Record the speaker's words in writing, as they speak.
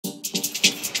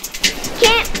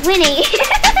Winnie.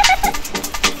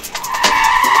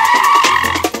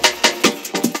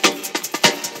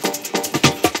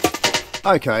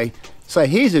 Okay, so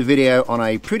here's a video on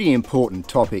a pretty important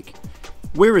topic.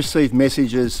 We receive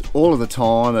messages all of the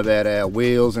time about our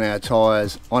wheels and our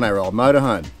tyres on our old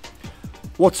motorhome.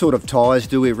 What sort of tyres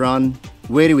do we run?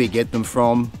 Where do we get them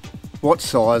from? What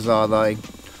size are they?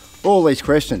 All these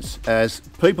questions, as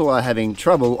people are having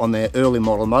trouble on their early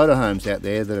model motorhomes out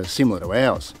there that are similar to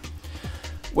ours.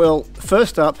 Well,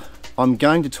 first up, I'm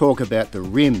going to talk about the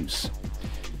rims.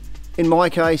 In my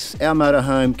case, our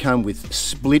motorhome come with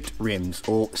split rims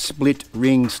or split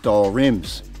ring style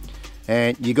rims.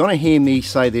 And you're going to hear me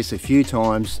say this a few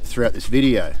times throughout this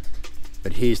video.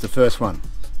 But here's the first one.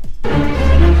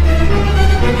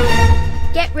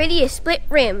 Get rid of your split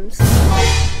rims.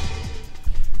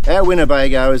 Our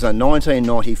Winnebago is a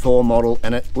 1994 model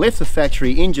and it left the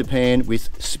factory in Japan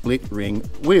with split ring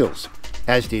wheels,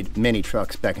 as did many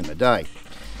trucks back in the day.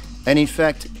 And in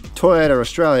fact, Toyota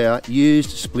Australia used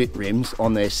split rims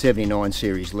on their 79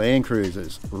 series Land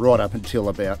Cruisers right up until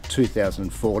about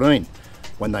 2014,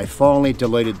 when they finally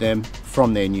deleted them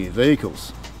from their new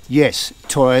vehicles. Yes,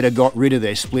 Toyota got rid of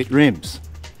their split rims.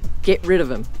 Get rid of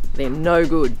them. They're no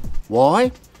good.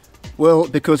 Why? Well,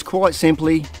 because quite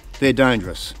simply, they're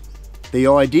dangerous. The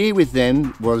idea with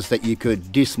them was that you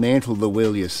could dismantle the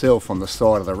wheel yourself on the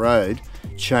side of the road,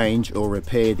 change or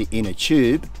repair the inner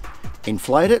tube,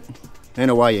 inflate it, and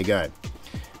away you go.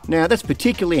 Now that's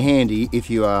particularly handy if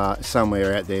you are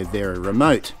somewhere out there very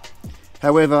remote.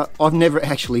 However, I've never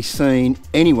actually seen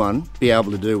anyone be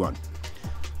able to do one.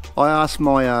 I asked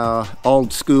my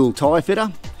old school tyre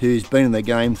fitter, who's been in the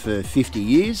game for 50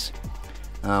 years,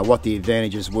 what the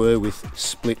advantages were with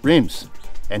split rims.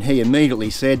 And he immediately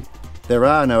said, there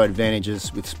are no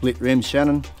advantages with split rims,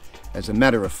 Shannon. As a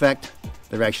matter of fact,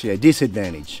 they're actually a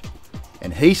disadvantage.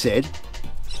 And he said,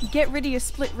 get rid of your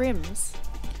split rims.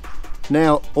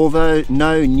 now, although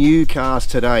no new cars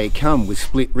today come with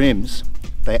split rims,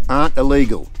 they aren't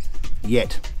illegal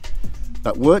yet.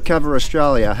 But WorkCover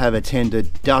Australia have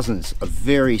attended dozens of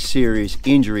very serious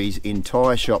injuries in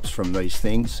tyre shops from these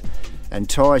things, and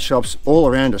tyre shops all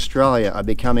around Australia are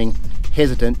becoming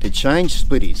hesitant to change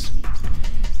splitties.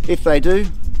 If they do,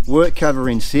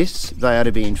 WorkCover insists they are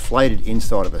to be inflated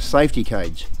inside of a safety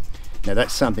cage. Now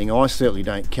that's something I certainly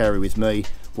don't carry with me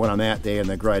when I'm out there in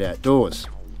the great outdoors.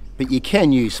 But you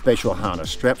can use special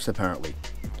harness straps apparently.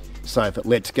 So if it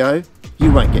lets go,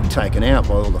 you won't get taken out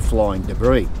by all the flying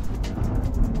debris.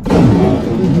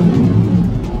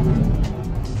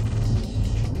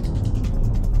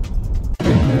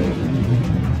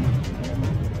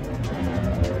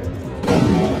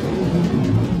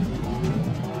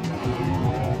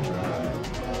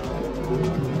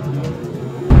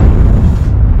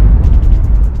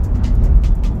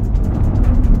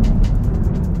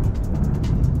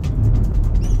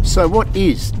 So what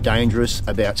is dangerous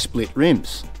about split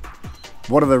rims?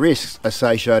 What are the risks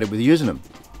associated with using them?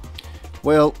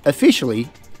 Well, officially,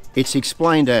 it's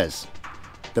explained as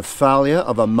the failure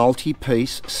of a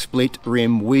multi-piece split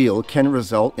rim wheel can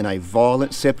result in a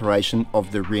violent separation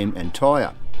of the rim and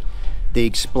tyre. The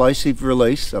explosive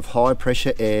release of high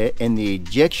pressure air and the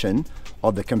ejection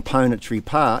of the componentry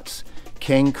parts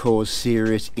can cause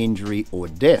serious injury or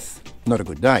death. Not a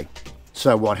good day.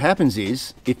 So what happens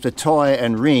is, if the tyre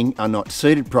and ring are not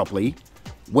seated properly,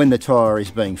 when the tyre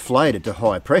is being inflated to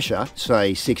high pressure,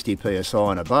 say 60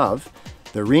 psi and above,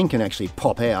 the ring can actually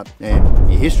pop out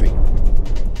and your history.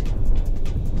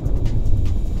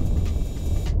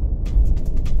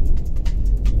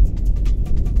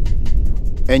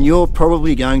 And you're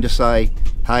probably going to say,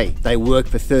 hey, they work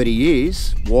for 30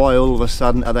 years, why all of a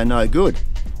sudden are they no good?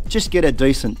 Just get a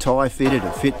decent tyre fitter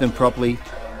to fit them properly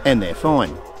and they're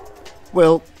fine.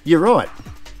 Well, you're right,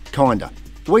 kinda.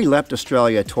 We lapped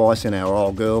Australia twice in our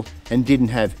old girl and didn't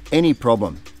have any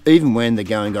problem, even when the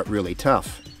going got really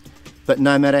tough. But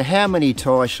no matter how many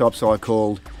tyre shops I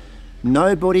called,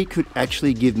 nobody could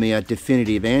actually give me a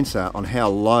definitive answer on how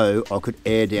low I could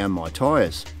air down my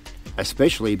tyres,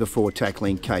 especially before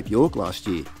tackling Cape York last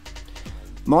year.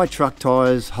 My truck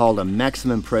tyres hold a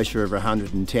maximum pressure of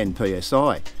 110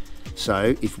 psi,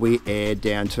 so if we aired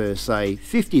down to say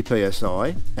 50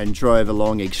 psi and drove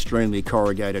along extremely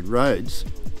corrugated roads,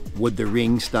 would the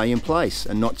ring stay in place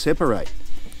and not separate?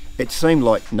 It seemed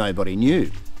like nobody knew.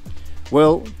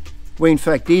 Well, we in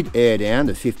fact did air down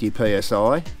to 50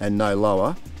 psi and no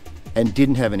lower, and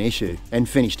didn't have an issue and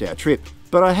finished our trip.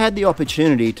 But I had the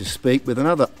opportunity to speak with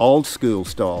another old school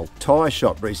style tyre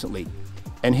shop recently,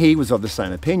 and he was of the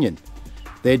same opinion.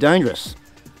 They're dangerous,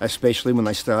 especially when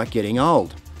they start getting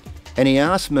old. And he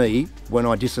asked me, when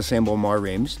I disassemble my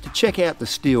rims, to check out the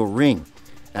steel ring,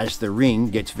 as the ring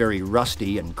gets very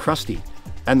rusty and crusty,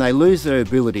 and they lose their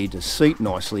ability to seat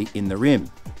nicely in the rim.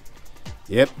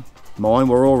 Yep, mine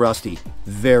were all rusty,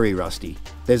 very rusty.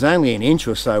 There's only an inch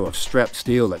or so of strapped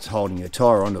steel that's holding your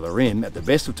tyre onto the rim at the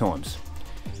best of times.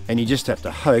 And you just have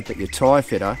to hope that your tyre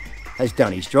fitter has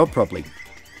done his job properly.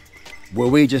 Were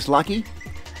we just lucky?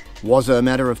 Was it a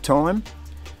matter of time?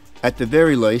 At the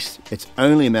very least, it's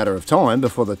only a matter of time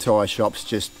before the tyre shops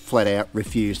just flat out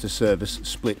refuse to service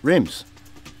split rims.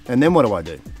 And then what do I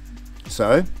do?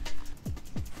 So,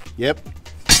 yep,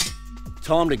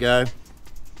 time to go.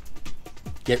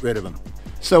 Get rid of them.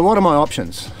 So what are my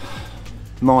options?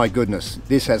 My goodness,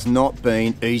 this has not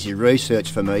been easy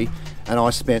research for me, and I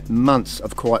spent months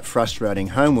of quite frustrating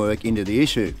homework into the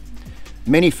issue.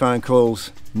 Many phone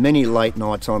calls, many late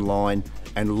nights online,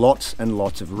 and lots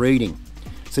of reading.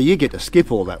 So you get to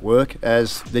skip all that work,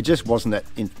 as there just wasn't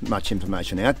that much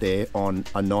information out there on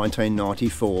a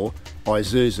 1994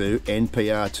 Isuzu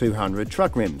NPR 200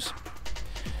 truck rims.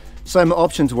 So my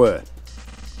options were,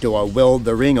 do I weld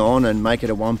the ring on and make it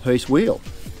a one-piece wheel?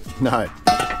 No,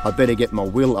 I better get my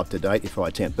wheel up to date if I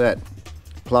attempt that.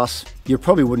 Plus, you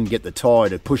probably wouldn't get the tyre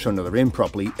to push onto the rim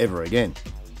properly ever again.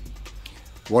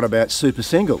 What about super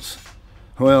singles?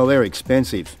 Well, they're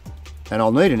expensive, and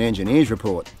I'll need an engineer's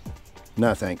report.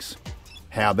 No thanks.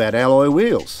 How about alloy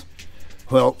wheels?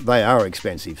 Well, they are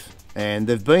expensive, and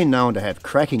they've been known to have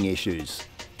cracking issues,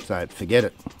 so forget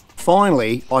it.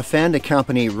 Finally, I found a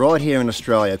company right here in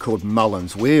Australia called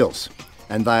Mullins Wheels,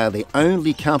 and they are the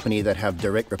only company that have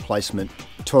direct replacement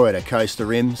Toyota Coaster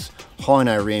rims,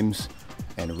 Hino rims,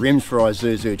 and rims for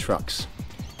Isuzu trucks.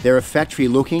 They're a factory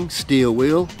looking steel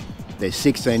wheel. They're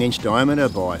 16-inch diameter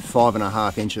by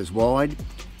 5.5 inches wide,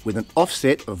 with an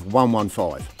offset of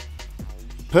 115.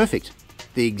 Perfect.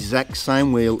 The exact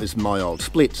same wheel as my old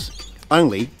splits,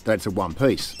 only that it's a one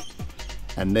piece.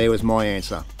 And there was my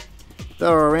answer. They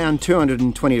were around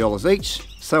 $220 each,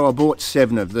 so I bought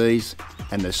 7 of these,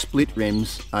 and the split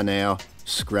rims are now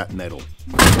scrap metal.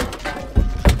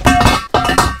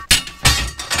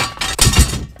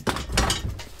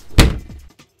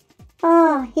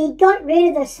 Oh, he got rid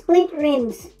of the split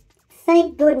rims.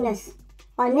 Thank goodness.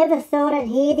 I never thought I'd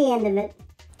hear the end of it.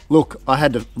 Look, I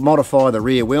had to modify the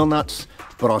rear wheel nuts,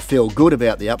 but I feel good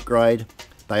about the upgrade.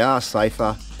 They are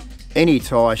safer. Any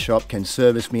tyre shop can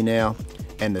service me now,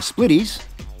 and the splitties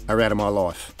are out of my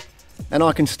life. And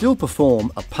I can still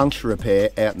perform a puncture repair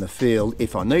out in the field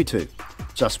if I need to,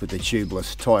 just with the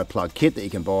tubeless tyre plug kit that you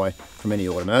can buy from any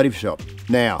automotive shop.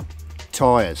 Now,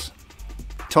 tyres.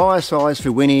 Tyre size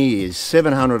for Winnie is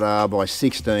 700R by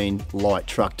 16 light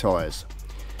truck tyres.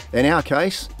 In our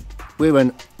case, we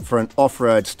went for an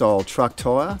off-road style truck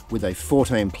tyre with a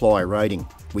 14 ply rating,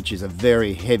 which is a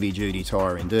very heavy duty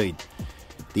tyre indeed.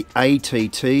 The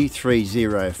ATT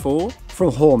 304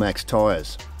 from Hallmax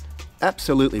Tyres.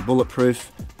 Absolutely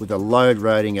bulletproof with a load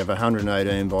rating of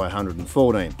 118 by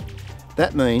 114.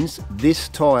 That means this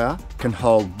tyre can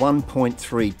hold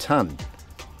 1.3 tonne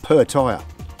per tyre,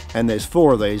 and there's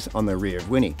 4 of these on the rear of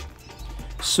Winnie.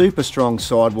 Super strong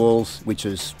sidewalls, which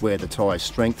is where the tyre's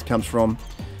strength comes from,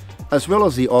 as well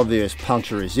as the obvious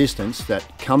puncture resistance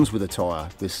that comes with a tyre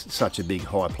with such a big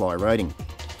high ply rating.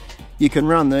 You can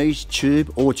run these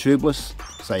tube or tubeless,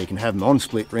 so you can have them on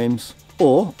split rims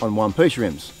or on one-piece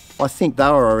rims. I think they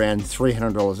were around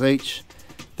 $300 each.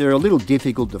 They're a little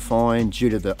difficult to find due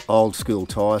to the old school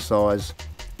tyre size,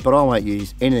 but I won't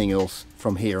use anything else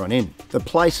from here on in. The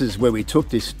places where we took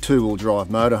this 2-wheel drive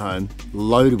motorhome,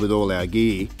 loaded with all our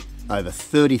gear, over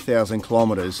 30,000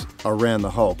 kilometres around the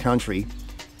whole country,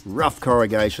 rough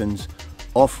corrugations,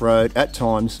 off-road at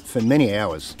times for many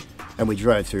hours, and we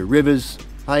drove through rivers,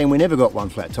 hey, and we never got one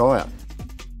flat tyre.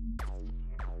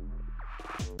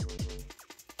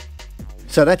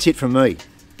 So that's it from me.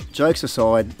 Jokes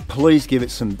aside, please give it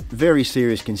some very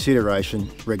serious consideration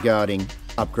regarding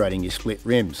upgrading your split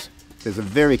rims. There's a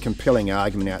very compelling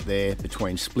argument out there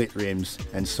between split rims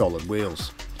and solid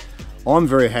wheels. I'm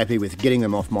very happy with getting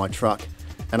them off my truck,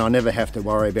 and I never have to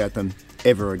worry about them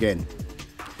ever again.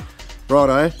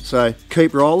 Righto, so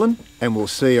keep rolling and we'll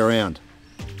see you around.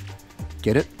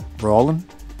 Get it? Rolling?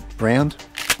 Round?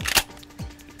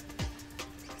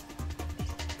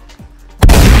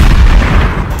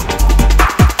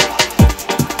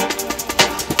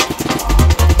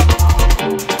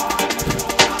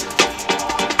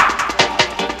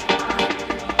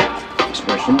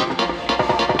 Expression.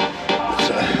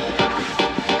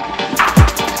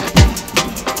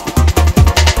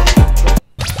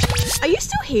 Are you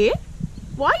still here?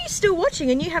 Why are you still watching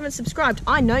and you haven't subscribed?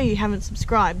 I know you haven't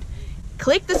subscribed.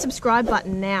 Click the subscribe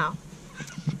button now.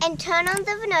 And turn on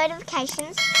the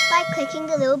notifications by clicking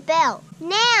the little bell.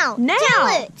 Now! Now!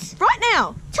 Do it! Right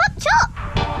now! Chop chop!